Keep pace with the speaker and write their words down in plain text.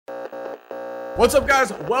What's up,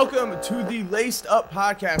 guys? Welcome to the Laced Up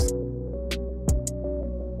Podcast.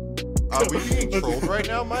 Are we being trolled right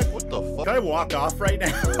now, Mike? What the fuck? Can I walk off right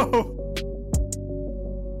now? Put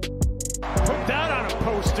that on a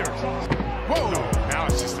poster. Whoa. No, now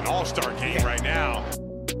it's just an all-star game right now.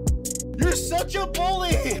 You're such a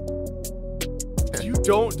bully. You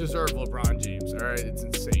don't deserve LeBron James, all right? It's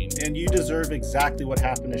insane. And you deserve exactly what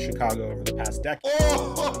happened to Chicago over the past decade.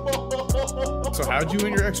 So how'd you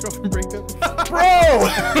and your ex-girlfriend break up? Bro!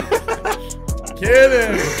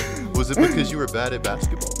 Kidding. Was it because you were bad at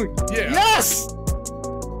basketball? Yeah. Yes! Lob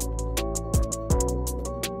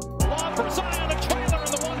for Zion, the trailer, and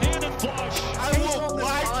the one-handed flush. I will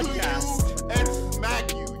lie to you and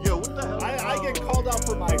smack you. Yo, what the hell? I get called out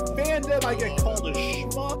for my fandom. I get called a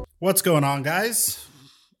schmuck. What's going on, guys?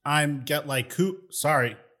 I'm Get Like Coop.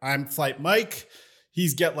 Sorry, I'm Flight Mike.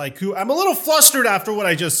 He's Get Like Coop. I'm a little flustered after what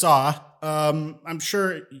I just saw. I'm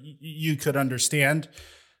sure you could understand.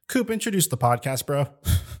 Coop, introduce the podcast, bro.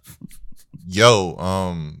 Yo,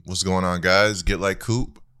 what's going on, guys? Get Like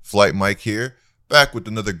Coop, Flight Mike here, back with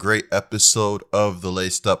another great episode of the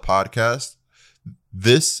Laced Up Podcast.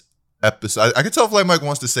 This episode, I can tell Flight Mike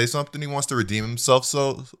wants to say something. He wants to redeem himself.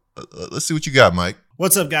 So let's see what you got, Mike.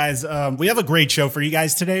 What's up, guys? We have a great show for you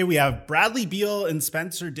guys today. We have Bradley Beal and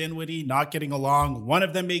Spencer Dinwiddie not getting along. One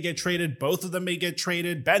of them may get traded. Both of them may get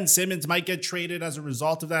traded. Ben Simmons might get traded as a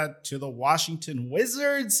result of that to the Washington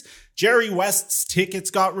Wizards. Jerry West's tickets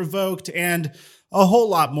got revoked and a whole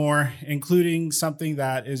lot more, including something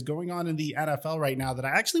that is going on in the NFL right now that I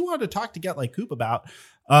actually wanted to talk to Get Like Coop about.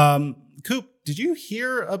 Coop, did you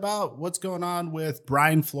hear about what's going on with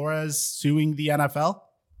Brian Flores suing the NFL?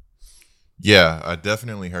 Yeah, I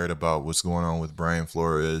definitely heard about what's going on with Brian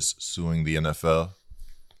Flores suing the NFL.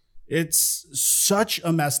 It's such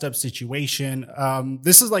a messed up situation.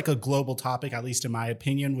 This is like a global topic, at least in my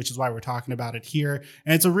opinion, which is why we're talking about it here.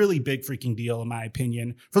 And it's a really big freaking deal, in my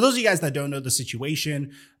opinion. For those of you guys that don't know the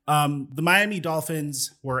situation, the Miami Dolphins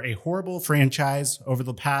were a horrible franchise over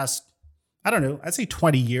the past, I don't know, I'd say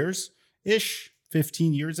 20 years-ish,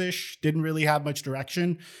 15 years-ish. Didn't really have much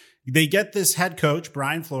direction. They get this head coach,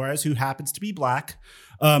 Brian Flores, who happens to be black.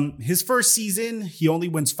 His first season, he only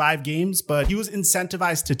wins 5 games, but he was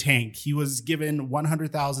incentivized to tank. He was given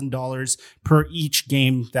 $100,000 per each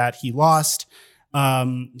game that he lost.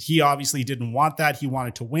 He obviously didn't want that. He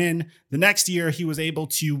wanted to win. The next year, he was able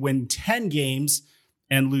to win 10 games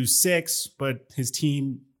and lose 6, but his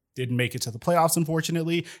team didn't make it to the playoffs,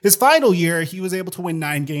 unfortunately. His final year, he was able to win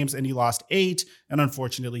 9 games and he lost 8. And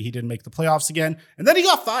unfortunately, he didn't make the playoffs again. And then he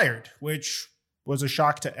got fired, which was a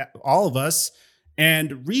shock to all of us.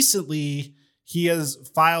 And recently, he has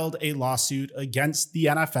filed a lawsuit against the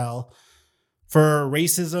NFL for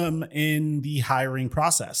racism in the hiring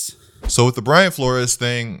process. So with the Brian Flores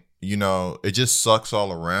thing, you know, it just sucks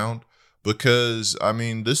all around. Because, I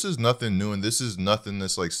mean, this is nothing new and this is nothing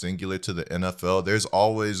that's like singular to the NFL. There's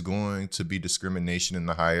always going to be discrimination in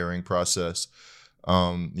the hiring process,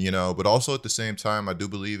 you know, but also at the same time, I do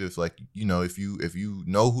believe if like, you know, if you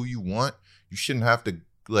know who you want, you shouldn't have to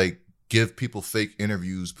like give people fake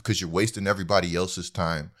interviews because you're wasting everybody else's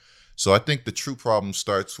time. So I think the true problem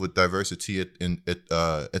starts with diversity at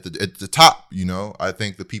the top, you know. I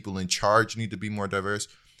think the people in charge need to be more diverse.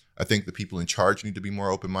 I think the people in charge need to be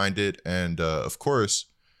more open-minded. And of course,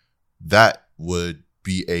 that would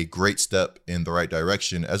be a great step in the right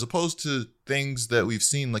direction, as opposed to things that we've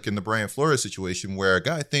seen like in the Brian Flores situation where a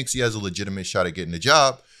guy thinks he has a legitimate shot at getting a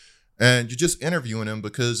job and you're just interviewing him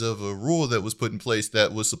because of a rule that was put in place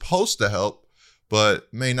that was supposed to help,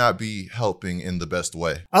 but may not be helping in the best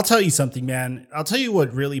way. I'll tell you something, man. I'll tell you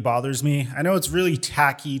what really bothers me. I know it's really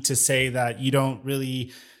tacky to say that you don't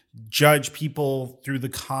really judge people through the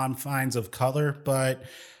confines of color. But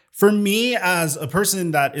for me, as a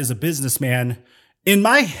person that is a businessman, in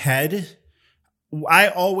my head, I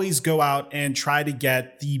always go out and try to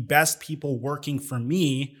get the best people working for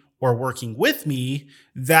me or working with me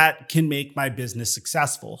that can make my business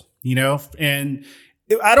successful, you know? And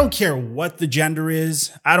I don't care what the gender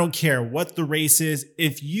is. I don't care what the race is.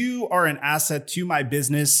 If you are an asset to my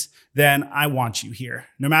business, then I want you here,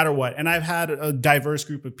 no matter what. And I've had a diverse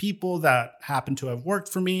group of people that happen to have worked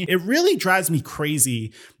for me. It really drives me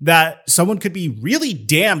crazy that someone could be really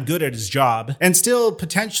damn good at his job and still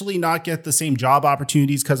potentially not get the same job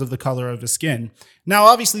opportunities because of the color of his skin. Now,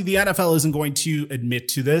 obviously, the NFL isn't going to admit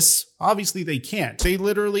to this. Obviously, they can't. They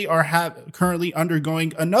literally are currently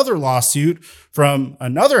undergoing another lawsuit from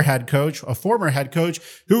another head coach, a former head coach,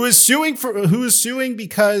 who is suing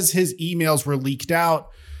because his emails were leaked out.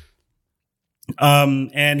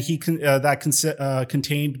 And he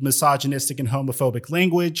contained misogynistic and homophobic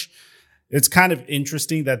language. it's kind of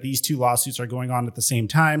interesting that these two lawsuits are going on at the same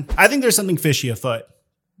time. I think there's something fishy afoot.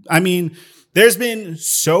 I mean, there's been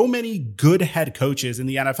so many good head coaches in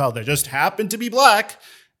the NFL that just happen to be black,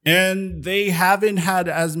 and they haven't had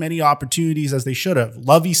as many opportunities as they should have.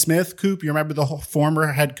 Lovie Smith, Coop, you remember the former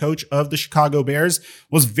head coach of the Chicago Bears,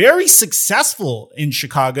 was very successful in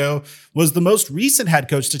Chicago, was the most recent head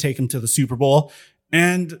coach to take him to the Super Bowl.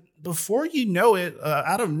 And before you know it,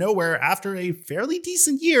 out of nowhere, after a fairly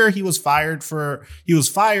decent year, he was fired,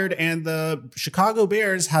 and the Chicago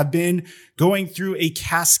Bears have been going through a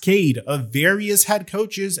cascade of various head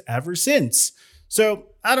coaches ever since. So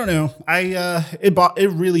I don't know.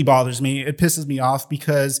 It really bothers me. It pisses me off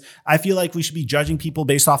because I feel like we should be judging people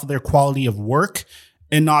based off of their quality of work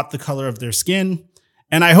and not the color of their skin.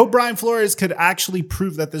 And I hope Brian Flores could actually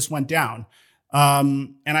prove that this went down.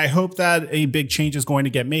 And I hope that a big change is going to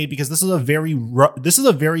get made because this is a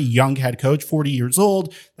very young head coach, 40 years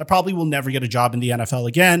old, that probably will never get a job in the NFL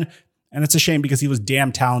again. And it's a shame because he was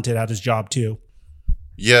damn talented at his job too.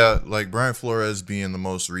 Yeah, like Brian Flores being the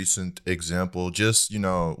most recent example, just,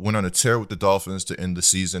 went on a tear with the Dolphins to end the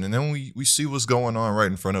season. And then we see what's going on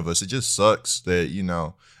right in front of us. It just sucks that,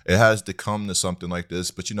 it has to come to something like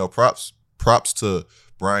this. But, props to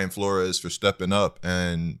Brian Flores for stepping up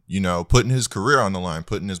and, putting his career on the line,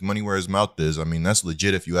 putting his money where his mouth is. I mean, that's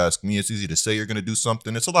legit if you ask me. It's easy to say you're going to do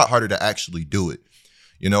something. It's a lot harder to actually do it.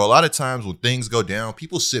 A lot of times when things go down,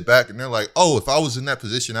 people sit back and they're like, oh, if I was in that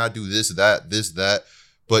position, I'd do this, that.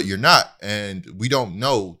 But you're not. And we don't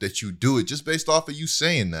know that you do it just based off of you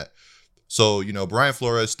saying that. So, Brian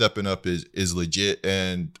Flores stepping up is legit.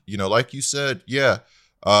 And, like you said, yeah,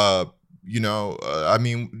 I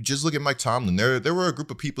mean, just look at Mike Tomlin. There were a group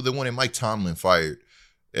of people that wanted Mike Tomlin fired,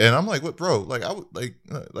 and I'm like, what, bro? Like, I would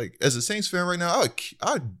like as a Saints fan right now,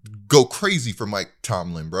 I'd go crazy for Mike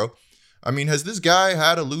Tomlin, bro. I mean, has this guy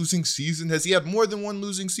had a losing season? Has he had more than one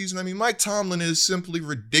losing season? I mean, Mike Tomlin is simply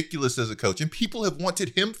ridiculous as a coach, and people have wanted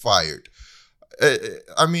him fired.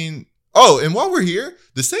 I mean, and while we're here,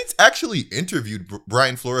 the Saints actually interviewed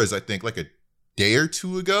Brian Flores, I think, like a day or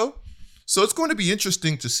two ago. So it's going to be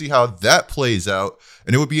interesting to see how that plays out.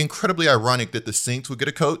 And it would be incredibly ironic that the Saints would get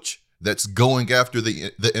a coach that's going after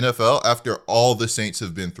the NFL after all the Saints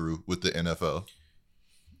have been through with the NFL.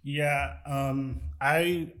 Yeah.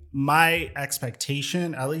 My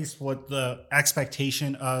expectation, at least what the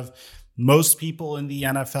expectation of most people in the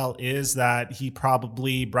NFL is, that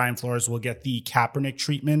Brian Flores will get the Kaepernick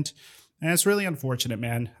treatment. And it's really unfortunate,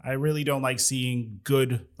 man. I really don't like seeing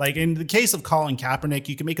like in the case of Colin Kaepernick,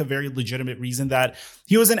 you can make a very legitimate reason that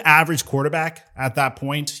he was an average quarterback at that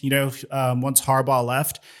point, once Harbaugh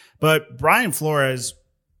left. But Brian Flores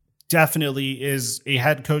definitely is a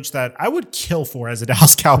head coach that I would kill for as a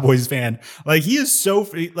Dallas Cowboys fan. Like, he is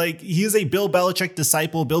he is a Bill Belichick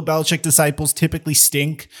disciple. Bill Belichick disciples typically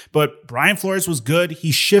stink, but Brian Flores was good.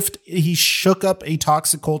 He shook up a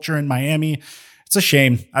toxic culture in Miami. It's a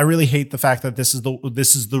shame. I really hate the fact that this is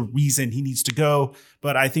the reason he needs to go.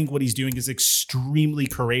 But I think what he's doing is extremely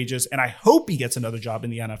courageous, and I hope he gets another job in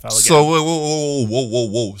the NFL again. So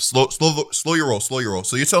whoa. Slow your roll.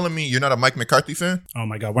 So you're telling me you're not a Mike McCarthy fan? Oh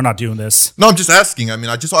my God, we're not doing this. No, I'm just asking. I mean,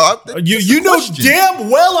 you know damn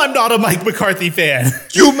well I'm not a Mike McCarthy fan.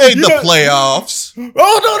 You made the playoffs.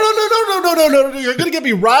 Oh no! You're gonna get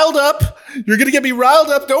me riled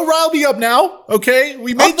up. Don't rile me up now, okay?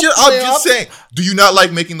 We made the playoffs. I'm just saying. Do you not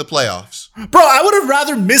like making the playoffs? Bro, I would have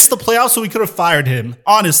rather missed the playoffs so we could have fired him.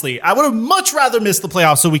 Honestly, I would have much rather missed the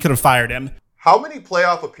playoffs so we could have fired him. How many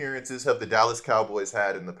playoff appearances have the Dallas Cowboys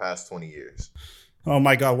had in the past 20 years? Oh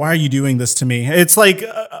my God, why are you doing this to me? It's like,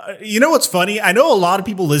 you know what's funny? I know a lot of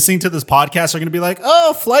people listening to this podcast are going to be like,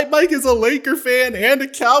 oh, Flight Mike is a Laker fan and a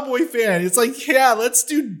Cowboy fan. It's like, yeah, let's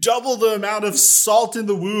do double the amount of salt in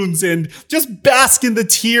the wounds and just bask in the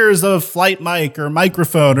tears of Flight Mike or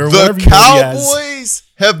Microphone or whatever you know he has. The Cowboys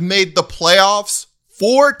have made the playoffs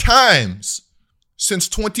 4 times since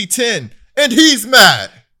 2010, and he's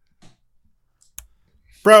mad.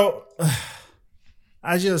 Bro,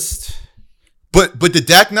 I just... But did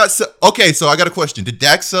Dak not sell? Okay, so I got a question. Did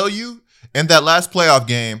Dak sell you in that last playoff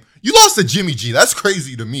game? You lost to Jimmy G. That's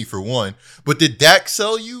crazy to me, for one. But did Dak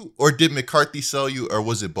sell you, or did McCarthy sell you, or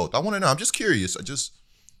was it both? I want to know. I'm just curious.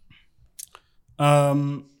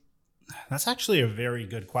 That's actually a very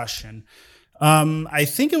good question. I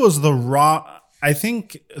think it was I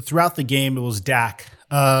think throughout the game it was Dak.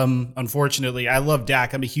 Unfortunately, I love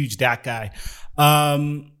Dak. I'm a huge Dak guy.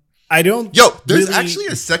 There's actually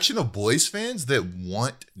a section of boys fans that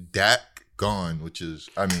want Dak gone, which is,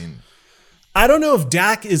 I don't know if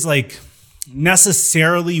Dak is like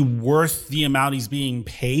necessarily worth the amount he's being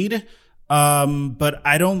paid. But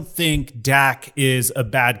I don't think Dak is a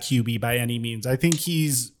bad QB by any means. I think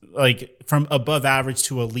he's like from above average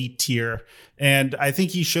to elite tier. And I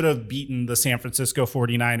think he should have beaten the San Francisco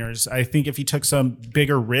 49ers. I think if he took some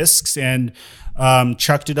bigger risks and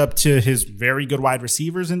chucked it up to his very good wide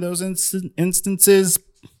receivers in those instances,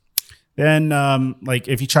 then like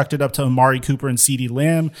if he chucked it up to Amari Cooper and CeeDee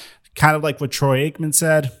Lamb, kind of like what Troy Aikman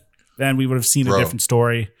said, then we would have seen a different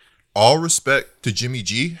story. All respect to Jimmy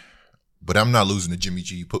G, but I'm not losing to Jimmy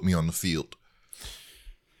G. You put me on the field.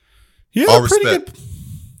 Yeah, all respect. Good.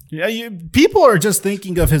 Yeah, people are just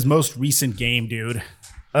thinking of his most recent game, dude.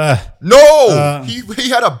 He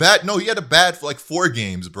had a bad for like 4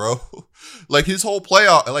 games, bro. Like his whole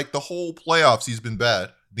playoffs, he's been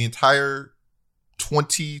bad. The entire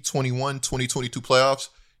 2021, 2022 playoffs,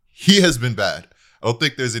 he has been bad. I don't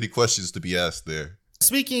think there's any questions to be asked there.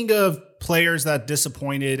 Speaking of players that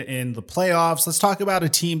disappointed in the playoffs, let's talk about a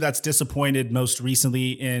team that's disappointed most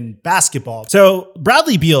recently in basketball. So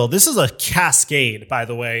Bradley Beal, this is a cascade, by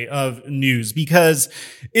the way, of news because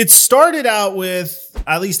it started out with,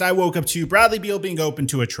 at least I woke up to Bradley Beal being open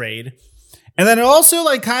to a trade. And then it also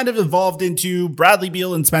like kind of evolved into Bradley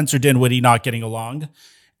Beal and Spencer Dinwiddie not getting along.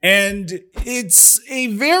 And it's a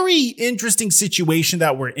very interesting situation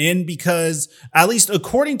that we're in because, at least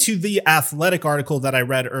according to the Athletic article that I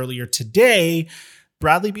read earlier today,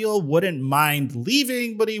 Bradley Beal wouldn't mind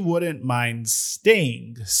leaving, but he wouldn't mind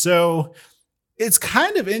staying. So it's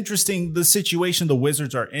kind of interesting the situation the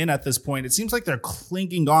Wizards are in at this point. It seems like they're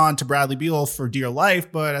clinging on to Bradley Beal for dear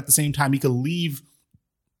life, but at the same time, he could leave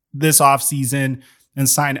this offseason and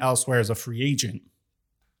sign elsewhere as a free agent.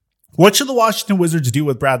 What should the Washington Wizards do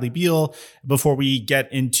with Bradley Beal before we get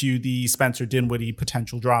into the Spencer Dinwiddie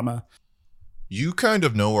potential drama? You kind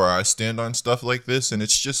of know where I stand on stuff like this, and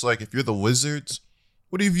it's just like, if you're the Wizards,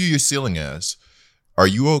 what do you view your ceiling as? Are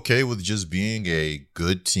you okay with just being a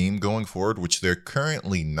good team going forward, which they're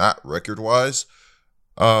currently not record-wise?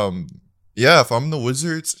 If I'm the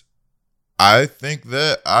Wizards, I think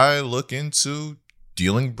that I look into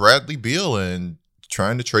dealing Bradley Beal and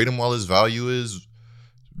trying to trade him while his value is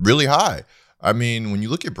really high. I mean, when you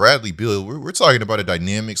look at Bradley Beal, we're talking about a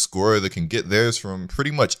dynamic scorer that can get theirs from pretty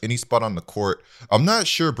much any spot on the court. I'm not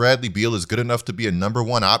sure Bradley Beal is good enough to be a number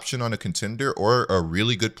 1 option on a contender or a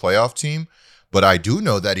really good playoff team, but I do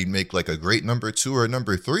know that he'd make like a great number 2 or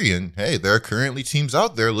number 3, and hey, there are currently teams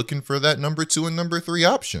out there looking for that number 2 and number 3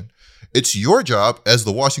 option. It's your job as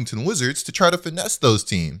the Washington Wizards to try to finesse those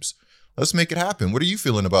teams. Let's make it happen. What are you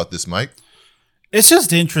feeling about this, Mike? It's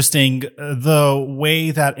just interesting the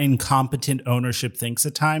way that incompetent ownership thinks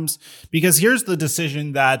at times, because here's the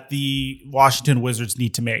decision that the Washington Wizards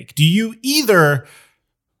need to make. Do you either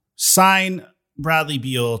sign Bradley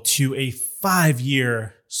Beal to a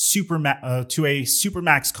 5-year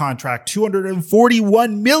supermax contract,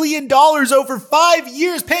 $241 million over 5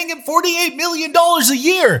 years, paying him $48 million a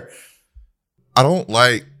year? I don't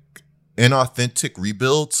like inauthentic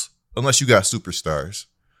rebuilds unless you got superstars.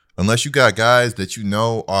 Unless you got guys that you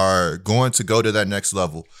know are going to go to that next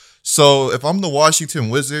level. So if I'm the Washington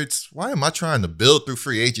Wizards, why am I trying to build through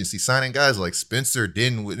free agency, signing guys like Spencer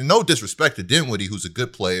Dinwiddie? No disrespect to Dinwiddie, who's a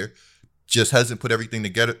good player, just hasn't put everything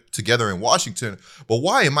together in Washington. But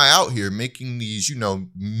why am I out here making these,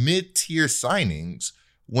 mid-tier signings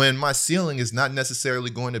when my ceiling is not necessarily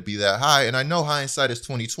going to be that high? And I know hindsight is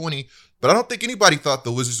 2020, but I don't think anybody thought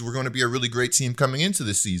the Wizards were going to be a really great team coming into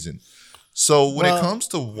this season. So when it comes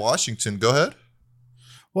to Washington, go ahead.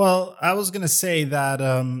 Well, I was going to say that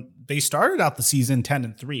they started out the season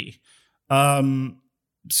 10-3. And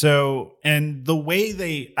the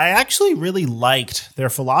way I actually really liked their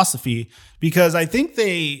philosophy because I think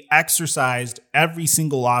they exercised every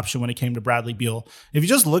single option when it came to Bradley Beal. If you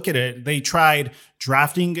just look at it, they tried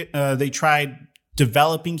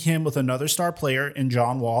developing him with another star player in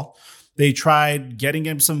John Wall. They tried getting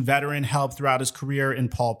him some veteran help throughout his career in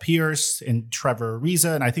Paul Pierce and Trevor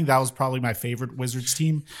Ariza, and I think that was probably my favorite Wizards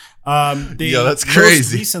team. That's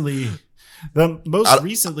crazy. Recently,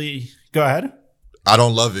 go ahead. I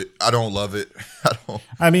don't love it.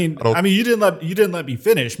 I mean, you didn't let me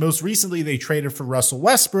finish. Most recently, they traded for Russell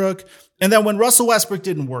Westbrook. And then when Russell Westbrook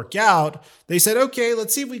didn't work out, they said, okay,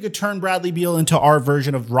 let's see if we could turn Bradley Beal into our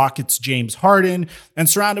version of Rockets James Harden and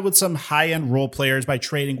surround it with some high-end role players by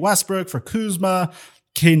trading Westbrook for Kuzma,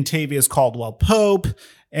 Kentavious Caldwell-Pope,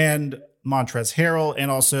 and Montrezl Harrell,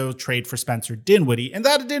 and also trade for Spencer Dinwiddie. And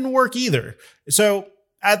that didn't work either. So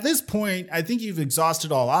at this point, I think you've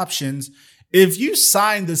exhausted all options. If you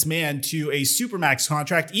sign this man to a supermax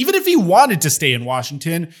contract, even if he wanted to stay in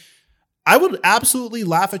Washington, I would absolutely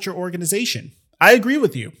laugh at your organization. I agree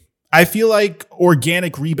with you. I feel like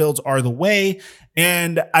organic rebuilds are the way.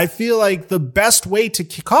 And I feel like the best way to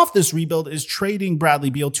kick off this rebuild is trading Bradley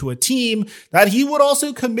Beal to a team that he would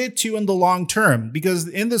also commit to in the long term. Because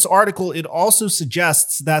in this article, it also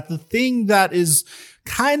suggests that the thing that is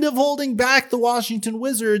kind of holding back the Washington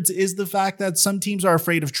Wizards is the fact that some teams are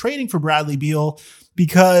afraid of trading for Bradley Beal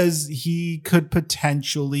because he could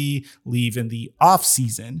potentially leave in the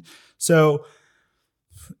offseason. So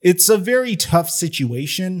it's a very tough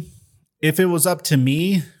situation. If it was up to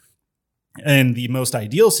me, and the most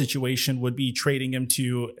ideal situation would be trading him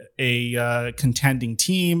to a contending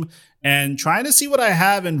team and trying to see what I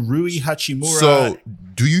have in Rui Hachimura. So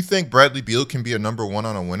do you think Bradley Beal can be a number one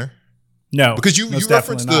on a winner? No. Because you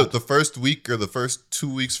referenced the first week or the first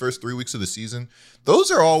 2 weeks, first 3 weeks of the season. Those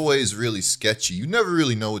are always really sketchy. You never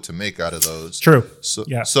really know what to make out of those. True. So,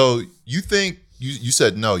 yeah. So you think, you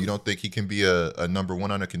said no, you don't think he can be a number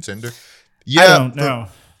one on a contender? Yeah. I don't know.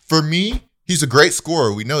 For me, he's a great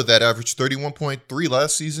scorer. We know that. Averaged 31.3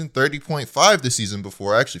 last season, 30.5 the season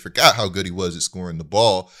before. I actually forgot how good he was at scoring the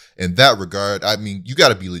ball in that regard. I mean, you got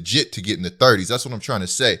to be legit to get in the 30s. That's what I'm trying to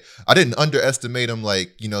say. I didn't underestimate him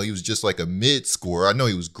like, he was just like a mid scorer. I know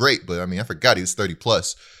he was great, but I mean, I forgot he was 30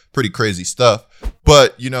 plus. Pretty crazy stuff.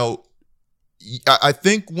 But, I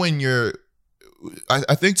think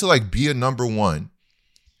I think to like be a number one,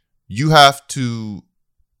 you have to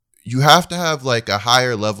have like a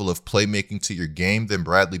higher level of playmaking to your game than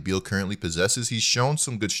Bradley Beal currently possesses. He's shown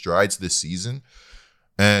some good strides this season.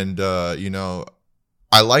 And,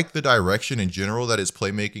 I like the direction in general that his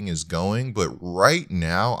playmaking is going. But right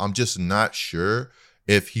now, I'm just not sure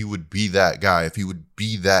if he would be that guy, if he would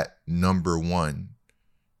be that number one.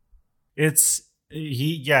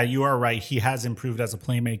 You are right. He has improved as a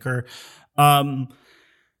playmaker.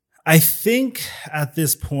 I think at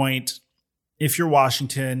this point, if you're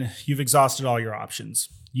Washington, you've exhausted all your options.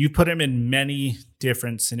 You've put him in many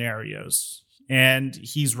different scenarios, and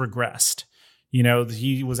he's regressed.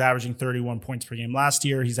 He was averaging 31 points per game last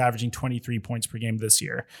year. He's averaging 23 points per game this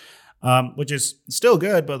year, which is still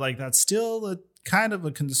good, but like that's still a kind of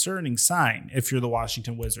a concerning sign if you're the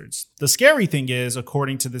Washington Wizards. The scary thing is,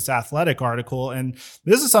 according to this Athletic article, and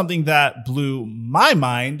this is something that blew my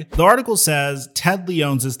mind, the article says Ted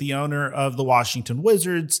Leonsis, the owner of the Washington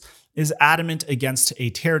Wizards, is adamant against a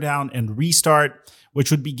teardown and restart, which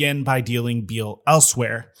would begin by dealing Beal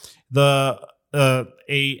elsewhere.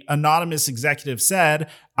 A anonymous executive said,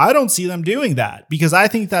 I don't see them doing that because I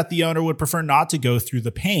think that the owner would prefer not to go through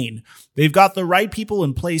the pain. They've got the right people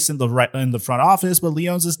in place in the front office, but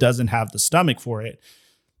Leonsis doesn't have the stomach for it.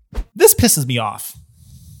 This pisses me off.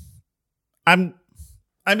 I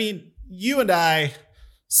mean, you and I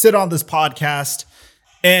sit on this podcast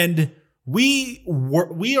and we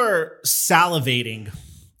are salivating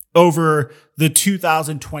over the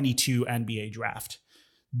 2022 NBA draft.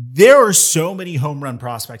 There are so many home run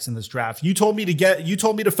prospects in this draft. You told me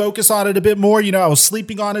to focus on it a bit more. I was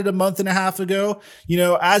sleeping on it a month and a half ago.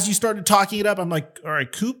 As you started talking it up, I'm like, all right,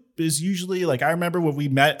 Coop is usually like, I remember when we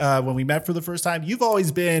met for the first time, you've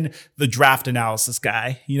always been the draft analysis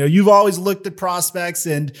guy. You've always looked at prospects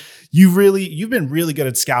and you've been really good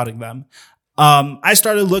at scouting them. I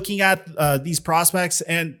started looking at these prospects,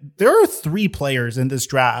 and there are 3 players in this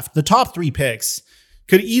draft. The top 3 picks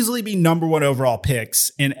could easily be number 1 overall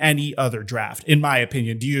picks in any other draft, in my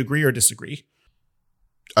opinion. Do you agree or disagree?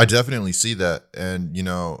 I definitely see that. And,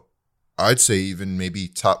 I'd say even maybe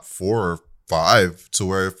top 4 or 5, to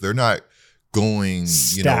where if they're not going,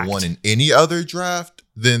 Stacked. 1 in any other draft,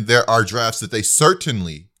 then there are drafts that they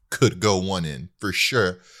certainly could go 1 in for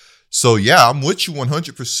sure. So, yeah, I'm with you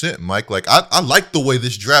 100%, Mike. Like, I like the way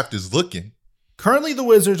this draft is looking. Currently, the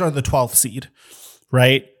Wizards are the 12th seed,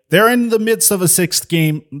 right? They're in the midst of a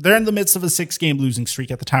 6-game losing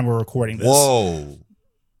streak at the time we're recording this. Whoa.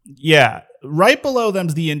 Yeah. Right below them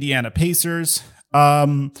is the Indiana Pacers.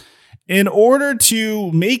 In order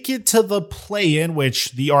to make it to the play-in,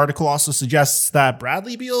 which the article also suggests that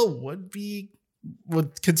Bradley Beal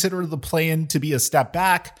would consider the play-in to be a step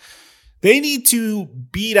back, they need to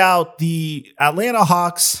beat out the Atlanta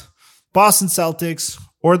Hawks, Boston Celtics,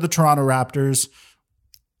 or the Toronto Raptors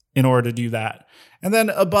in order to do that. And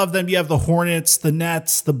then above them, you have the Hornets, the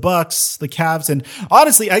Nets, the Bucks, the Cavs. And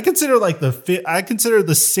honestly, I consider like the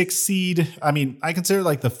 6th seed. I consider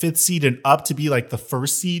like the 5th seed and up to be like the 1st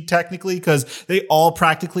seed technically, because they all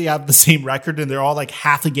practically have the same record and they're all like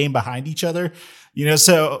half a game behind each other,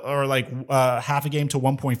 or like half a game to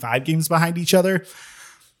 1.5 games behind each other.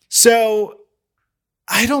 So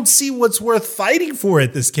I don't see what's worth fighting for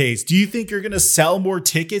at this case. Do you think you're going to sell more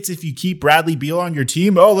tickets if you keep Bradley Beal on your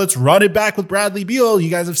team? Oh, let's run it back with Bradley Beal. You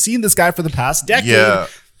guys have seen this guy for the past decade. Yeah.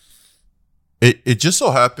 It just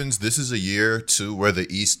so happens this is a year too where the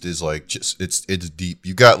East is like just it's deep.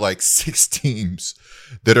 You got like 6 teams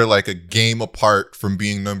that are like a game apart from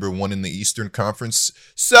being number 1 in the Eastern Conference.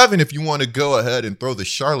 7 if you want to go ahead and throw the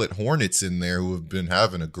Charlotte Hornets in there, who have been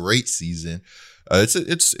having a great season.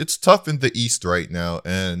 It's tough in the East right now,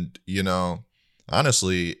 and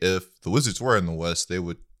honestly, if the Wizards were in the West, they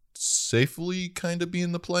would safely kind of be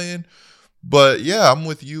in the play-in. But yeah, I'm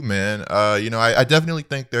with you, man. I definitely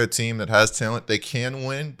think they're a team that has talent. They can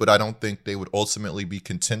win, but I don't think they would ultimately be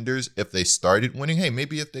contenders if they started winning. Hey,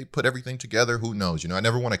 maybe if they put everything together, who knows? I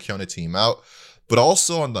never want to count a team out. But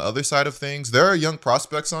also on the other side of things, there are young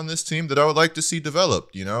prospects on this team that I would like to see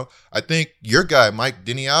developed. I think your guy, Mike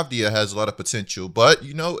Denny Avdia, has a lot of potential. But,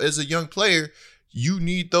 as a young player, you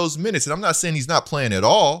need those minutes. And I'm not saying he's not playing at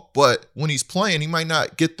all, but when he's playing, he might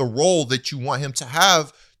not get the role that you want him to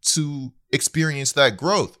have to experience that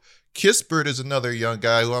growth. Kispert is another young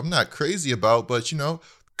guy who I'm not crazy about, but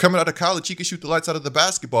coming out of college, he can shoot the lights out of the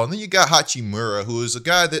basketball. And then you got Hachimura, who is a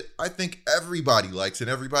guy that I think everybody likes and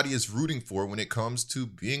everybody is rooting for when it comes to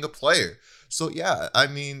being a player. So yeah, I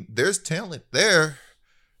mean, there's talent there.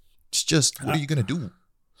 It's just, what are you going to do?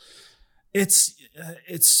 It's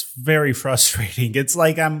very frustrating. It's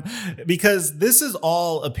like because this is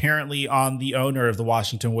all apparently on the owner of the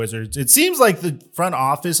Washington Wizards. It seems like the front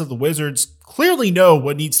office of the Wizards clearly know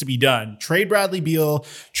what needs to be done. Trade Bradley Beal,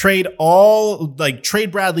 trade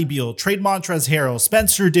Bradley Beal, trade Montrezl Harrell,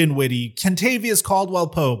 Spencer Dinwiddie, Kentavious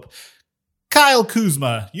Caldwell-Pope, Kyle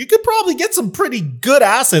Kuzma. You could probably get some pretty good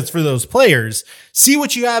assets for those players. See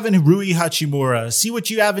what you have in Rui Hachimura. See what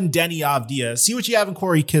you have in Denny Avdia. See what you have in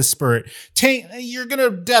Corey Kispert. You're going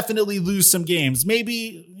to definitely lose some games.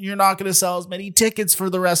 Maybe you're not going to sell as many tickets for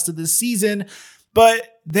the rest of this season,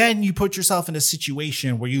 but then you put yourself in a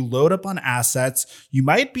situation where you load up on assets. You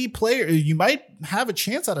might have a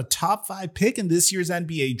chance at a top 5 pick in this year's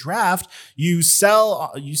NBA draft. You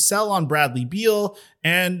sell on Bradley Beal,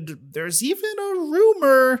 and there's even a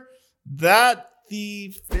rumor that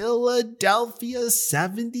the Philadelphia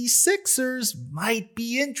 76ers might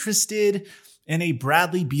be interested in a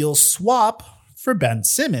Bradley Beal swap for Ben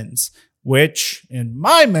Simmons, which in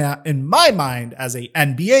my mind as a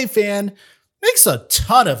NBA fan makes a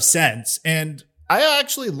ton of sense. And I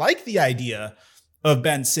actually like the idea of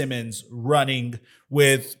Ben Simmons running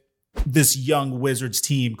with this young Wizards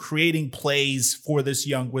team, creating plays for this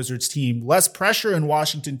young Wizards team. Less pressure in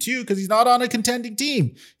Washington too, because he's not on a contending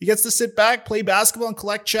team. He gets to sit back, play basketball, and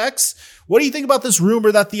collect checks. What do you think about this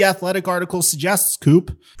rumor that the Athletic article suggests,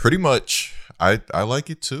 Coop? Pretty much. I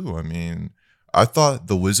like it too. I mean, I thought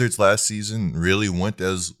the Wizards last season really went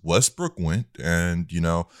as Westbrook went. And,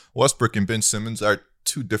 Westbrook and Ben Simmons are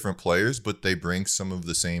 2 different players, but they bring some of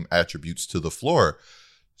the same attributes to the floor.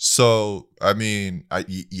 So, I mean, I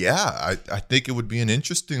think it would be an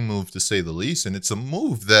interesting move to say the least. And it's a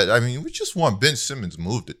move that, we just want Ben Simmons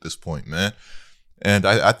moved at this point, man. And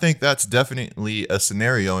I think that's definitely a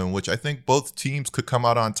scenario in which I think both teams could come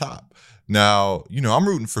out on top. Now, I'm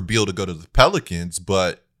rooting for Beal to go to the Pelicans,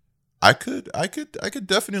 but I could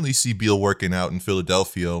definitely see Beal working out in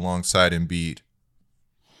Philadelphia alongside Embiid.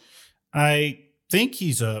 I think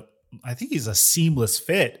he's a seamless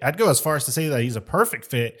fit. I'd go as far as to say that he's a perfect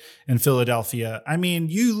fit in Philadelphia. I mean,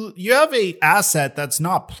 you have a asset that's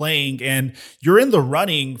not playing, and you're in the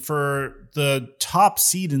running for the top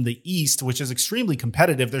seed in the East, which is extremely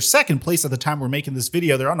competitive. They're second place at the time we're making this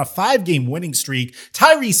video. They're on a 5-game winning streak.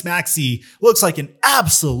 Tyrese Maxey looks like an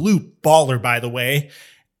absolute baller, by the way.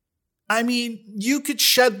 I mean, you could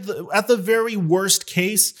at the very worst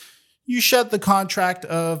case, you shed the contract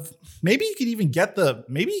of maybe you could even get the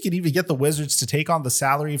Wizards to take on the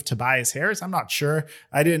salary of Tobias Harris. I'm not sure.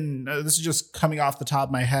 This is just coming off the top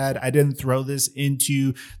of my head. I didn't throw this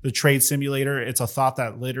into the trade simulator. It's a thought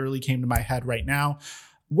that literally came to my head right now.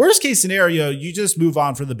 Worst case scenario, you just move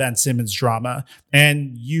on for the Ben Simmons drama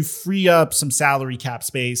and you free up some salary cap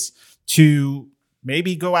space to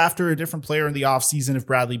maybe go after a different player in the offseason if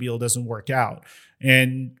Bradley Beal doesn't work out.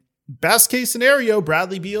 And best case scenario,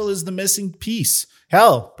 Bradley Beal is the missing piece.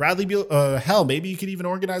 Maybe you could even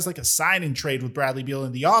organize like a sign and trade with Bradley Beal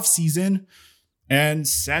in the offseason and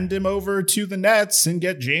send him over to the Nets and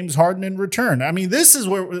get James Harden in return. This is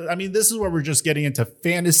where we're just getting into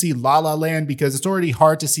fantasy la la land, because it's already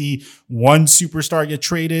hard to see one superstar get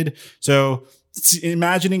traded. So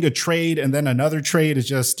imagining a trade and then another trade is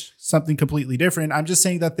just something completely different. I'm just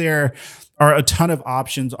saying that there are a ton of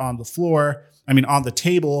options on the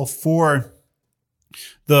table for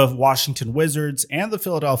the Washington Wizards and the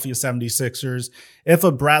Philadelphia 76ers if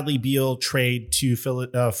a Bradley Beal trade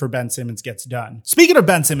for Ben Simmons gets done. Speaking of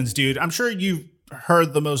Ben Simmons, dude, I'm sure you've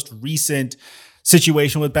heard the most recent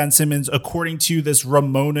situation with Ben Simmons, according to this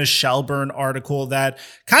Ramona Shelburne article that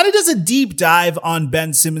kind of does a deep dive on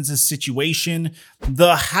Ben Simmons' situation.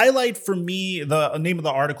 The highlight for me, the name of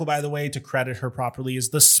the article, by the way, to credit her properly, is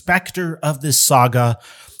 "The Specter of this Saga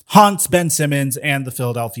Haunts Ben Simmons and the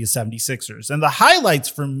Philadelphia 76ers." And the highlights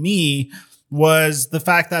for me was the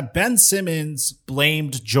fact that Ben Simmons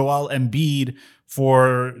blamed Joel Embiid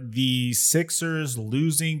for the Sixers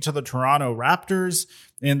losing to the Toronto Raptors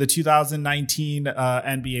in the 2019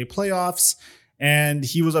 NBA playoffs. And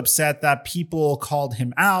he was upset that people called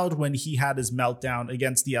him out when he had his meltdown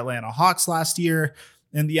against the Atlanta Hawks last year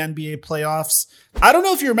in the NBA playoffs. I don't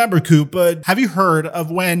know if you remember, Coop, but have you heard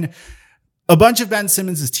of when a bunch of Ben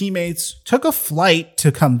Simmons' teammates took a flight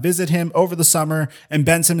to come visit him over the summer and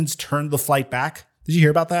Ben Simmons turned the flight back? Did you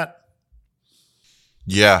hear about that?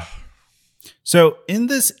 Yeah. So in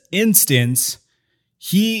this instance,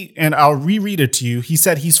 and I'll reread it to you. He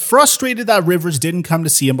said he's frustrated that Rivers didn't come to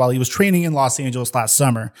see him while he was training in Los Angeles last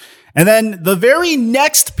summer. And then the very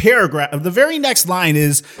next paragraph, the very next line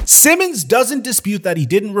is, Simmons doesn't dispute that he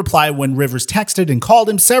didn't reply when Rivers texted and called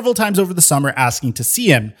him several times over the summer asking to see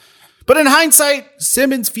him. But in hindsight,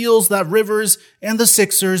 Simmons feels that Rivers and the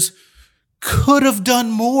Sixers could have done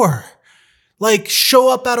more. Like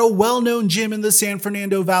show up at a well-known gym in the San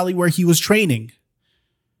Fernando Valley where he was training.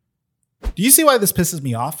 Do you see why this pisses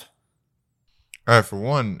me off? All right, for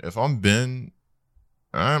one, if I'm Ben,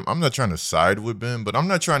 I'm not trying to side with Ben, but I'm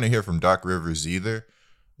not trying to hear from Doc Rivers either.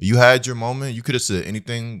 You had your moment. You could have said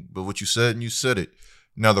anything but what you said, and you said it.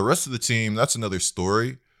 Now, the rest of the team, that's another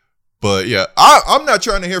story. But yeah, I'm not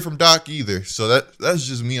trying to hear from Doc either. So that's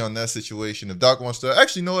just me on that situation. If Doc wants to,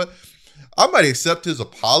 actually, you know what? I might accept his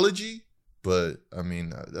apology. But, I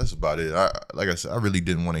mean, that's about it. Like I said, I really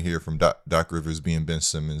didn't want to hear from Doc Rivers being Ben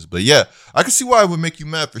Simmons. But, yeah, I can see why it would make you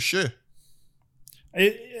mad for sure.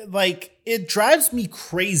 It drives me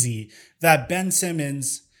crazy that Ben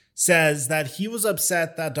Simmons says that he was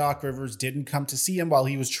upset that Doc Rivers didn't come to see him while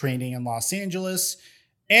he was training in Los Angeles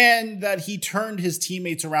and that he turned his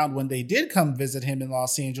teammates around when they did come visit him in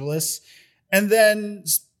Los Angeles and then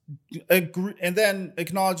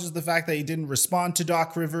acknowledges the fact that he didn't respond to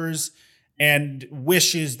Doc Rivers and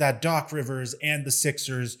wishes that Doc Rivers and the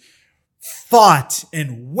Sixers fought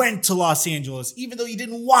and went to Los Angeles, even though he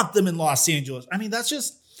didn't want them in Los Angeles. I mean, that's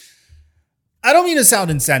just, I don't mean to sound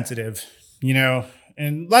insensitive,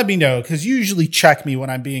 and let me know, because you usually check me when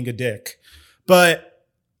I'm being a dick. But,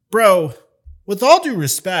 bro, with all due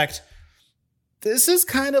respect, this is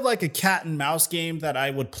kind of like a cat and mouse game that I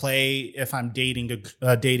would play if I'm dating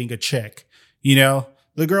a chick,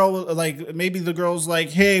 The girl, maybe the girl's like,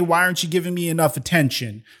 hey, why aren't you giving me enough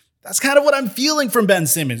attention? That's kind of what I'm feeling from Ben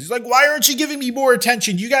Simmons. He's like, why aren't you giving me more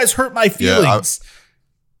attention? You guys hurt my feelings. Yeah,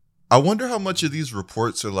 I wonder how much of these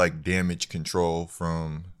reports are like damage control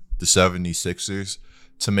from the 76ers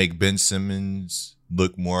to make Ben Simmons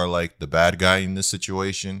look more like the bad guy in this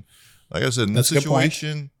situation. Like I said, in this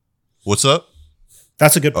situation, what's up?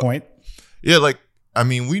 That's a good point. Yeah,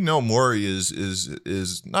 we know Morey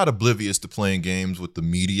is not oblivious to playing games with the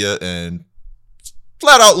media and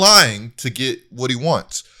flat out lying to get what he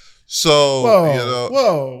wants. So,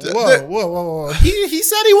 whoa. He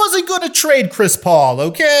said he wasn't going to trade Chris Paul,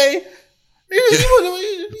 okay?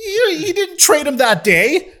 He didn't trade him that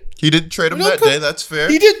day. He didn't trade him that day, that's fair.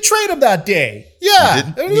 He didn't trade him that day.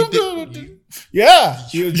 Yeah. Yeah.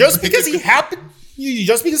 Just because he happened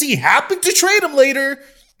to trade him later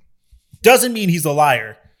doesn't mean he's a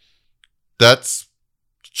liar. That's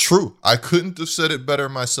true. I couldn't have said it better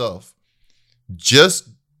myself. Just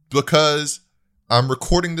because I'm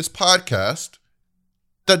recording this podcast,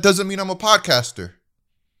 that doesn't mean I'm a podcaster.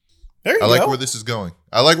 There you go. I like where this is going.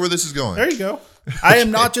 There you go. I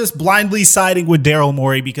am not just blindly siding with Daryl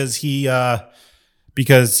Morey because he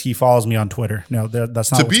follows me on Twitter. No,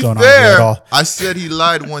 that's not what's going on here at all. I said he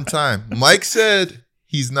lied one time. Mike said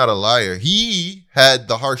he's not a liar. He had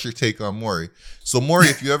the harsher take on Morey. So Morey,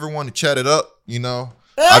 if you ever want to chat it up,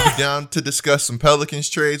 I'd be down to discuss some Pelicans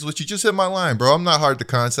trades, which you just hit my line, bro. I'm not hard to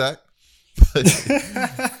contact.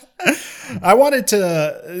 I wanted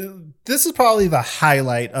to, this is probably the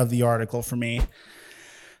highlight of the article for me.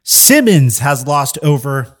 Simmons has lost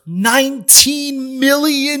over $19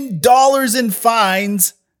 million in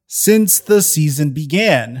fines since the season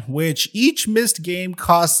began, which each missed game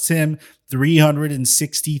costs him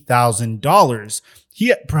 $360,000.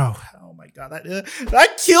 Bro, oh my God,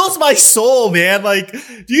 that kills my soul, man. Like,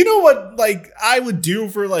 do you know what, I would do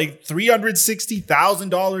for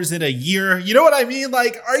 $360,000 in a year? You know what I mean?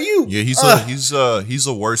 Like, are you? Yeah, he's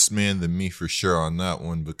a worse man than me for sure on that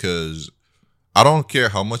one, because I don't care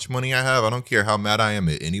how much money I have. I don't care how mad I am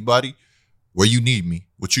at anybody. Where you need me,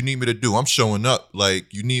 what you need me to do, I'm showing up.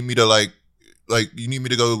 Like, you need me to like you need me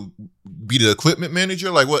to go be the equipment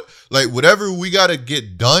manager. Like what? Like whatever we gotta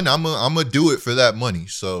get done, I'm gonna do it for that money.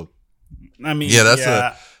 So, I mean,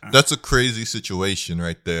 that's a crazy situation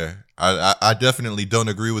right there. I definitely don't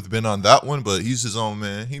agree with Ben on that one, but he's his own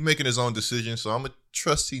man. He's making his own decision, so I'm gonna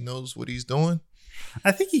trust he knows what he's doing.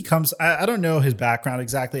 I think he comes, I don't know his background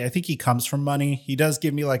exactly. I think he comes from money. He does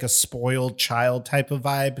give me like a spoiled child type of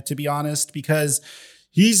vibe, to be honest, because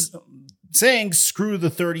he's saying screw the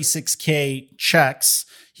 36K checks.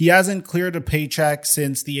 He hasn't cleared a paycheck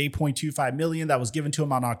since the $8.25 million that was given to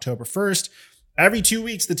him on October 1st. Every 2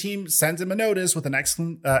 weeks, the team sends him a notice with an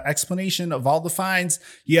explanation of all the fines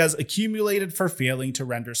he has accumulated for failing to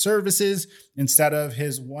render services instead of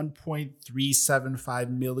his $1.375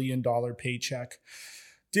 million paycheck.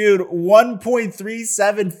 Dude,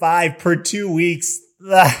 1.375 per 2 weeks.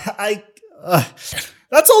 That's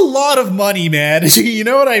a lot of money, man. You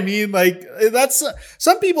know what I mean? Like, that's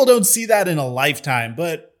some people don't see that in a lifetime,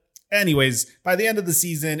 but anyways, by the end of the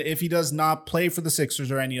season, if he does not play for the Sixers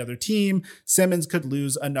or any other team, Simmons could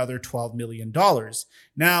lose another $12 million.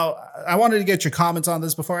 Now, I wanted to get your comments on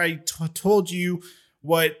this before I told you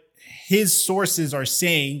what his sources are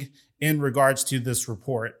saying in regards to this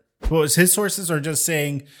report. Because his sources are just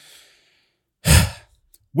saying,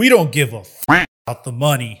 we don't give a f*** about the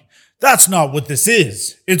money. That's not what this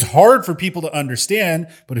is. It's hard for people to understand,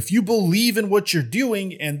 but if you believe in what you're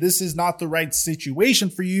doing and this is not the right situation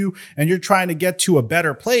for you and you're trying to get to a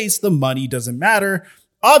better place, the money doesn't matter.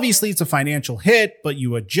 Obviously, it's a financial hit, but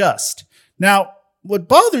you adjust. Now, what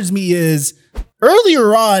bothers me is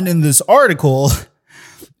earlier on in this article,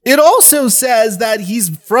 it also says that he's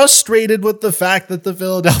frustrated with the fact that the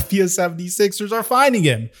Philadelphia 76ers are fining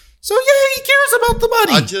him. So yeah, he cares about the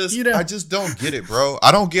money. I just don't get it, bro.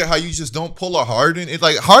 I don't get how you just don't pull a Harden. It's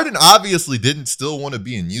like Harden obviously didn't still want to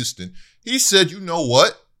be in Houston. He said, you know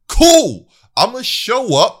what? Cool. I'm going to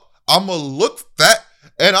show up. I'm going to look fat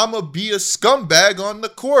and I'm going to be a scumbag on the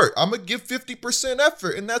court. I'm going to give 50%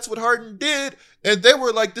 effort. And that's what Harden did. And they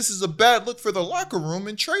were like, this is a bad look for the locker room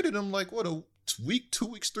and traded him like, what, a week, 2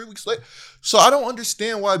 weeks, 3 weeks later. So I don't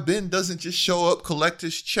understand why Ben doesn't just show up, collect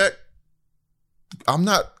his check. I'm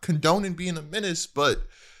not condoning being a menace, but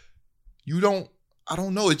I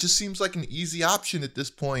don't know. It just seems like an easy option at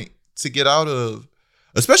this point to get out of,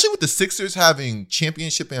 especially with the Sixers having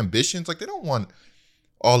championship ambitions. Like, they don't want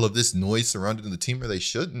all of this noise surrounding the team, or they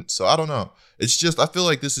shouldn't. So I don't know. It's just, I feel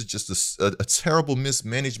like this is just a terrible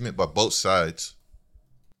mismanagement by both sides.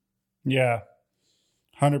 Yeah,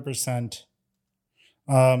 100%.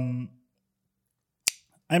 I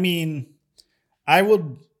mean,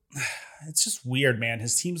 it's just weird, man.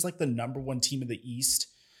 His team's like the number one team in the East.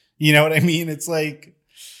 You know what I mean? It's like,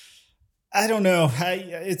 I don't know.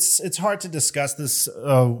 It's hard to discuss this.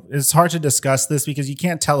 It's hard to discuss this because you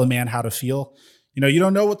can't tell a man how to feel. You know, you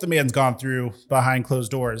don't know what the man's gone through behind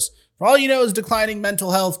closed doors. For all you know, his declining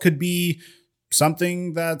mental health could be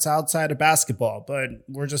something that's outside of basketball, but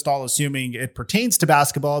we're just all assuming it pertains to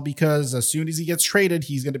basketball because as soon as he gets traded,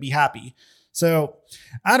 he's going to be happy. So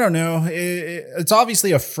I don't know. It's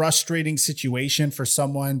obviously a frustrating situation for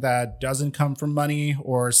someone that doesn't come from money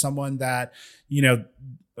or someone that, you know,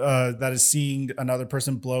 that is seeing another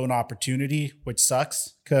person blow an opportunity, which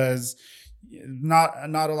sucks because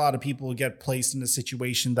not a lot of people get placed in a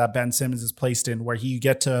situation that Ben Simmons is placed in, where you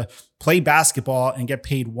get to play basketball and get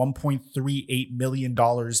paid $1.38 million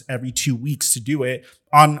every 2 weeks to do it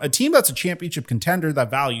on a team that's a championship contender that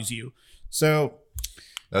values you. So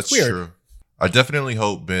that's true. I definitely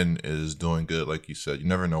hope Ben is doing good. Like you said, you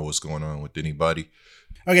never know what's going on with anybody.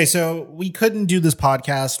 Okay, so we couldn't do this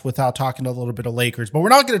podcast without talking a little bit of Lakers, but we're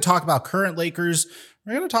not going to talk about current Lakers.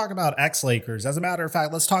 We're going to talk about ex-Lakers. As a matter of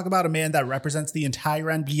fact, let's talk about a man that represents the entire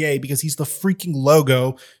NBA because he's the freaking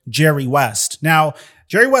logo, Jerry West. Now,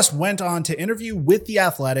 Jerry West went on to interview with The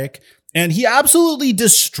Athletic, and he absolutely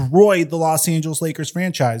destroyed the Los Angeles Lakers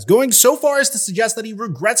franchise, going so far as to suggest that he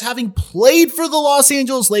regrets having played for the Los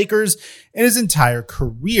Angeles Lakers in his entire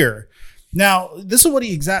career. Now, this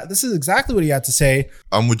is exactly what he had to say.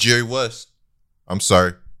 I'm with Jerry West. I'm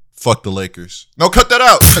sorry. Fuck the Lakers. No, cut that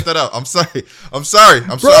out. Cut that out. I'm sorry.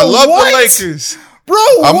 Bro, I love what? the Lakers. Bro,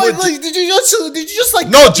 what? Like, did you just like?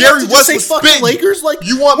 No, Jerry West say was fuck spitting. The Lakers? Like,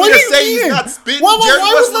 you want me to say he's not spitting? Why Jerry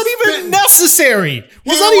was West that even spitting. necessary?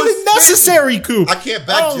 Was that even necessary, Coop? I can't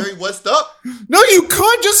back Jerry West up. No, you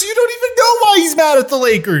can't. You don't even know why he's mad at the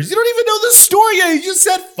Lakers. You don't even know the story yet. You just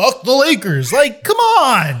said fuck the Lakers. Like, come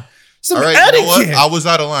on. Some etiquette. You know what? I was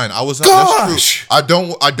out of line. That's true. I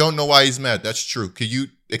don't know why he's mad. That's true.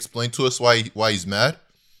 explain to us why he's mad?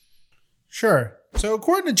 Sure. So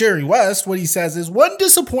according to Jerry West, what he says is, one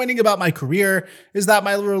disappointing about my career is that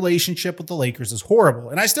my relationship with the Lakers is horrible,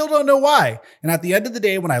 and I still don't know why. And at the end of the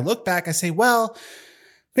day, when I look back, I say, well,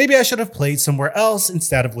 maybe I should have played somewhere else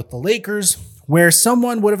instead of with the Lakers, where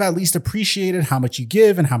someone would have at least appreciated how much you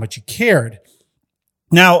give and how much you cared.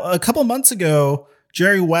 Now, a couple months ago,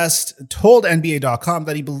 Jerry West told NBA.com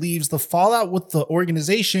that he believes the fallout with the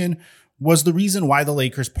organization was the reason why the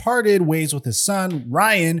Lakers parted ways with his son,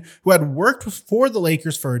 Ryan, who had worked for the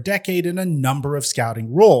Lakers for a decade in a number of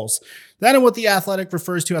scouting roles. Then, in what The Athletic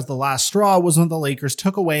refers to as the last straw, was when the Lakers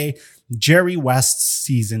took away Jerry West's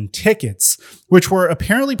season tickets, which were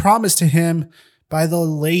apparently promised to him by the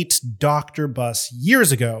late Dr. Buss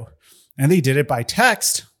years ago. And they did it by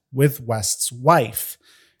text with West's wife.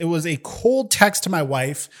 It was a cold text to my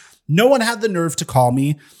wife. No one had the nerve to call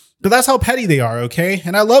me. But that's how petty they are, okay?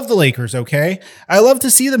 And I love the Lakers, okay? I love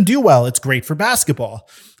to see them do well. It's great for basketball.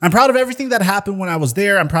 I'm proud of everything that happened when I was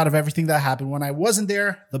there. I'm proud of everything that happened when I wasn't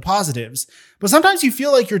there, the positives. But sometimes you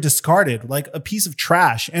feel like you're discarded, like a piece of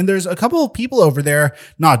trash. And there's a couple of people over there,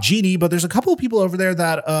 not Jeannie, but there's a couple of people over there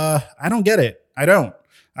that I don't get it. I don't.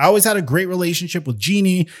 I always had a great relationship with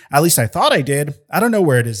Jeannie. At least I thought I did. I don't know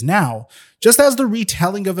where it is now. Just as the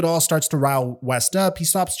retelling of it all starts to rile West up, he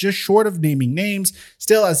stops just short of naming names,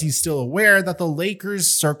 still as he's still aware that the Lakers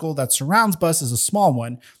circle that surrounds Buss is a small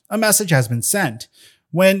one. A message has been sent.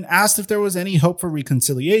 When asked if there was any hope for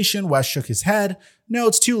reconciliation, West shook his head. No,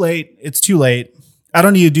 it's too late. It's too late. I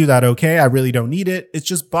don't need to do that, okay? I really don't need it. It's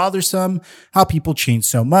just bothersome how people change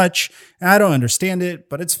so much. And I don't understand it,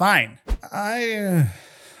 but it's fine. I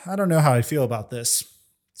don't know how I feel about this.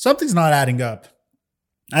 Something's not adding up.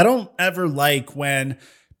 I don't ever like when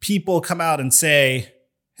people come out and say,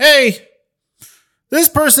 hey, this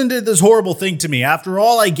person did this horrible thing to me after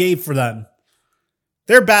all I gave for them.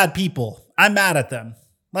 They're bad people. I'm mad at them.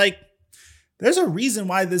 Like, there's a reason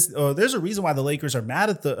why the Lakers are mad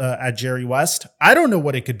at Jerry West. I don't know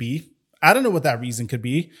what it could be. I don't know what that reason could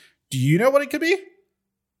be. Do you know what it could be?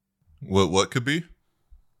 What could be?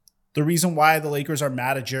 The reason why the Lakers are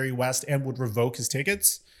mad at Jerry West and would revoke his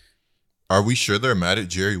tickets? Are we sure they're mad at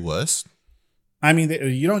Jerry West? I mean,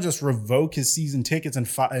 you don't just revoke his season tickets and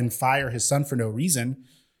fire his son for no reason.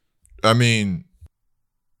 I mean,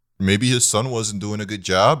 maybe his son wasn't doing a good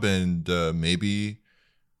job, and maybe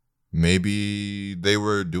they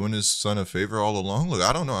were doing his son a favor all along. Look,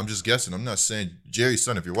 I don't know. I'm just guessing. I'm not saying Jerry's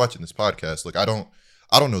son. If you're watching this podcast, look, I don't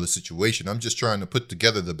know the situation. I'm just trying to put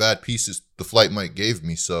together the bad pieces the Flight Mike gave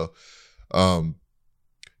me. So,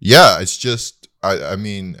 yeah, it's just. I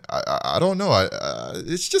mean, I don't know.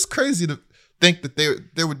 It's just crazy to think that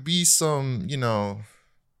there would be some,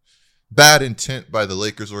 bad intent by the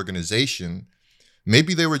Lakers organization.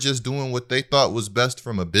 Maybe they were just doing what they thought was best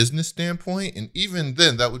from a business standpoint. And even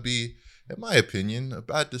then, that would be, in my opinion, a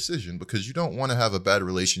bad decision because you don't want to have a bad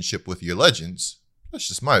relationship with your legends. That's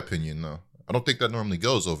just my opinion, though. I don't think that normally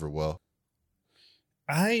goes over well.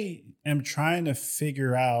 I am trying to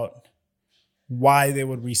figure out why they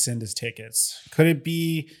would rescind his tickets. Could it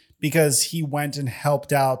be because he went and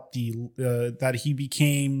helped out that he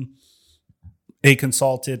became a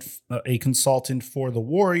consultant for the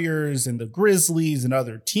Warriors and the Grizzlies and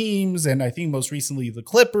other teams, and I think most recently the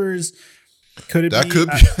Clippers? Could it be? Could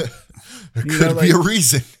be a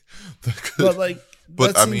reason.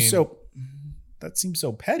 That seems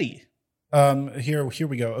so petty. Here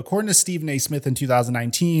we go. According to Stephen A. Smith in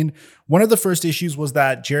 2019, one of the first issues was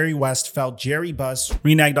that Jerry West felt Jerry Buss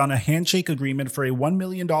reneged on a handshake agreement for a $1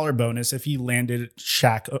 million bonus if he landed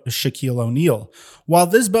Shaquille O'Neal. While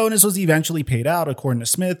this bonus was eventually paid out, according to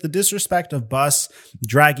Smith, the disrespect of Buss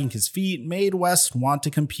dragging his feet made West want to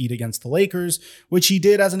compete against the Lakers, which he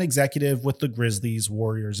did as an executive with the Grizzlies,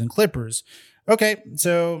 Warriors, and Clippers. Okay,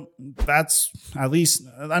 so that's, at least,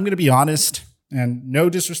 I'm going to be honest. And no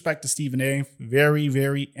disrespect to Stephen A. Very,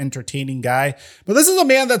 very entertaining guy. But this is a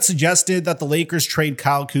man that suggested that the Lakers trade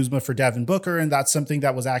Kyle Kuzma for Devin Booker, and that's something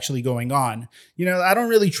that was actually going on. I don't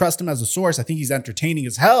really trust him as a source. I think he's entertaining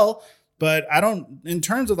as hell, but I don't, in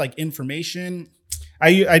terms of like information,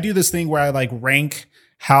 I do this thing where I rank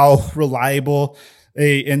how reliable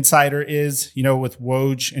a insider is, with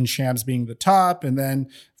Woj and Shams being the top. And then,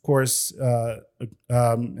 of course, in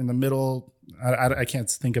the middle, I can't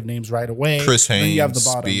think of names right away. Chris Haynes, you have the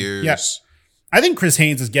bottom. Spears. Yeah. I think Chris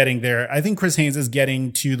Haynes is getting there. I think Chris Haynes is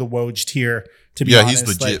getting to the Woj tier, to be honest. Yeah,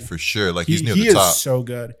 he's legit for sure. He's near the top. He is so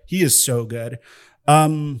good. He is so good. I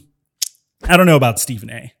don't know about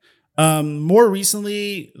Stephen A. More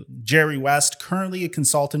recently, Jerry West, currently a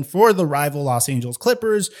consultant for the rival Los Angeles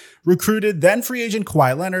Clippers, recruited then free agent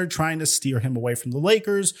Kawhi Leonard, trying to steer him away from the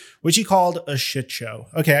Lakers, which he called a shit show.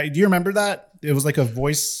 Okay, do you remember that? It was like a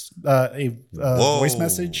voice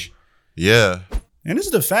message. Yeah. In his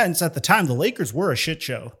defense, at the time, the Lakers were a shit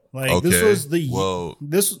show. Like this was the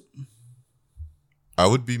I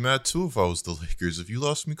would be mad too if I was the Lakers. If you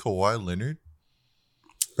lost me Kawhi Leonard,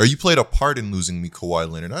 or you played a part in losing me Kawhi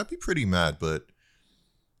Leonard, I'd be pretty mad. But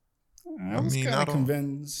I was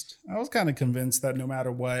kind of convinced that no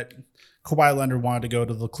matter what, Kawhi Leonard wanted to go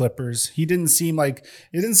to the Clippers. It didn't seem like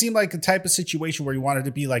a type of situation where he wanted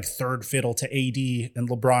to be like third fiddle to AD and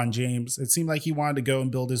LeBron James. It seemed like he wanted to go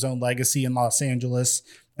and build his own legacy in Los Angeles,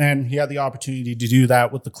 and he had the opportunity to do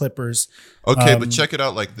that with the Clippers. Okay, but check it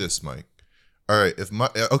out like this, Mike. All right,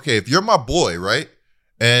 if you're my boy, right,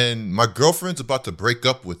 and my girlfriend's about to break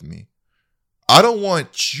up with me, I don't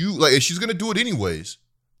want you, like, if she's gonna do it anyways,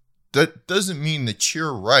 that doesn't mean that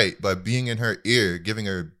you're right by being in her ear, giving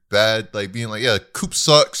her bad, like being like, yeah, Coop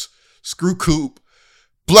sucks, screw Coop,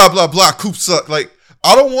 blah blah blah, Coop sucks. Like,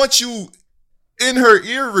 I don't want you in her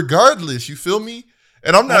ear regardless. You feel me?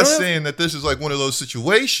 And I'm not saying that this is like one of those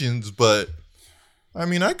situations, but I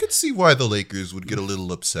mean, I could see why the Lakers would get a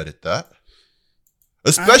little upset at that.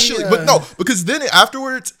 Especially, but no, because then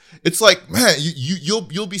afterwards, it's like, man, you'll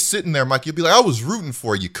be sitting there, Mike. You'll be like, I was rooting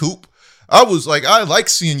for you, Coop. I was like, I like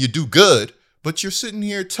seeing you do good, but you're sitting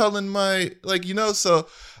here telling my, like, you know. So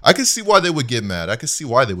I can see why they would get mad. I can see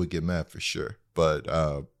why they would get mad for sure. But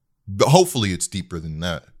hopefully, it's deeper than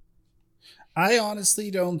that. I honestly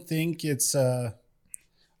think it's a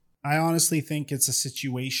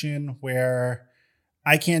situation where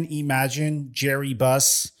I can't imagine Jerry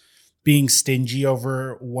Buss being stingy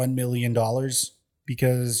over $1 million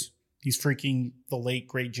because he's freaking the late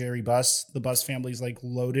great Jerry Buss. The Buss family's like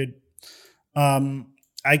loaded.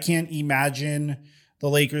 I can't imagine the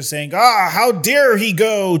Lakers saying, how dare he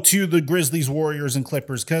go to the Grizzlies, Warriors, and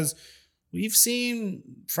Clippers? Because we've seen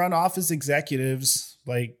front office executives,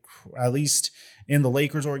 like at least in the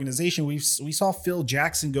Lakers organization, we saw Phil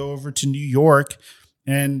Jackson go over to New York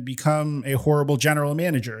and become a horrible general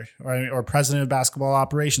manager or president of basketball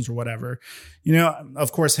operations or whatever. You know,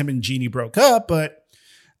 of course, him and Jeannie broke up, but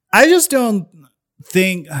I just think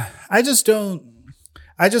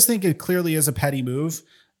it clearly is a petty move.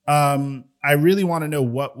 I really want to know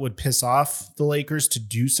what would piss off the Lakers to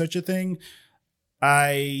do such a thing.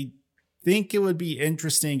 I think it would be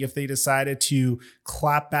interesting if they decided to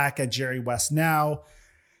clap back at Jerry West now.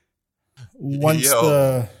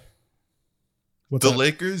 The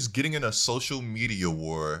Lakers getting in a social media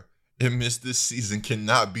war amidst this season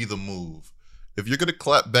cannot be the move. If you're gonna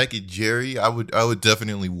clap back at Jerry, I would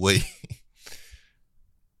definitely wait.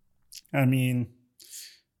 I mean,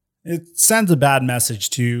 it sends a bad message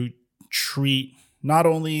to treat an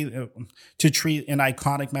iconic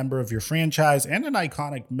member of your franchise and an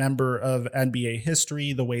iconic member of NBA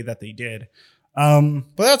history the way that they did. But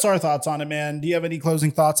that's our thoughts on it, man. Do you have any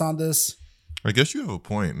closing thoughts on this? I guess you have a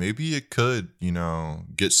point. Maybe it could,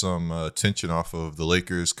 get some attention off of the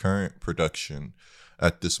Lakers' current production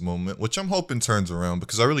at this moment, which I'm hoping turns around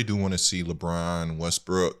because I really do want to see LeBron,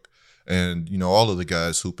 Westbrook, and, all of the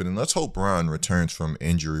guys hooping. And let's hope Bron returns from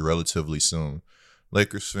injury relatively soon.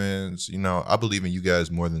 Lakers fans, I believe in you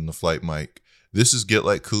guys more than the flight mic. This is Get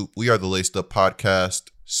Like Coop. We are the Laced Up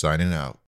Podcast, signing out.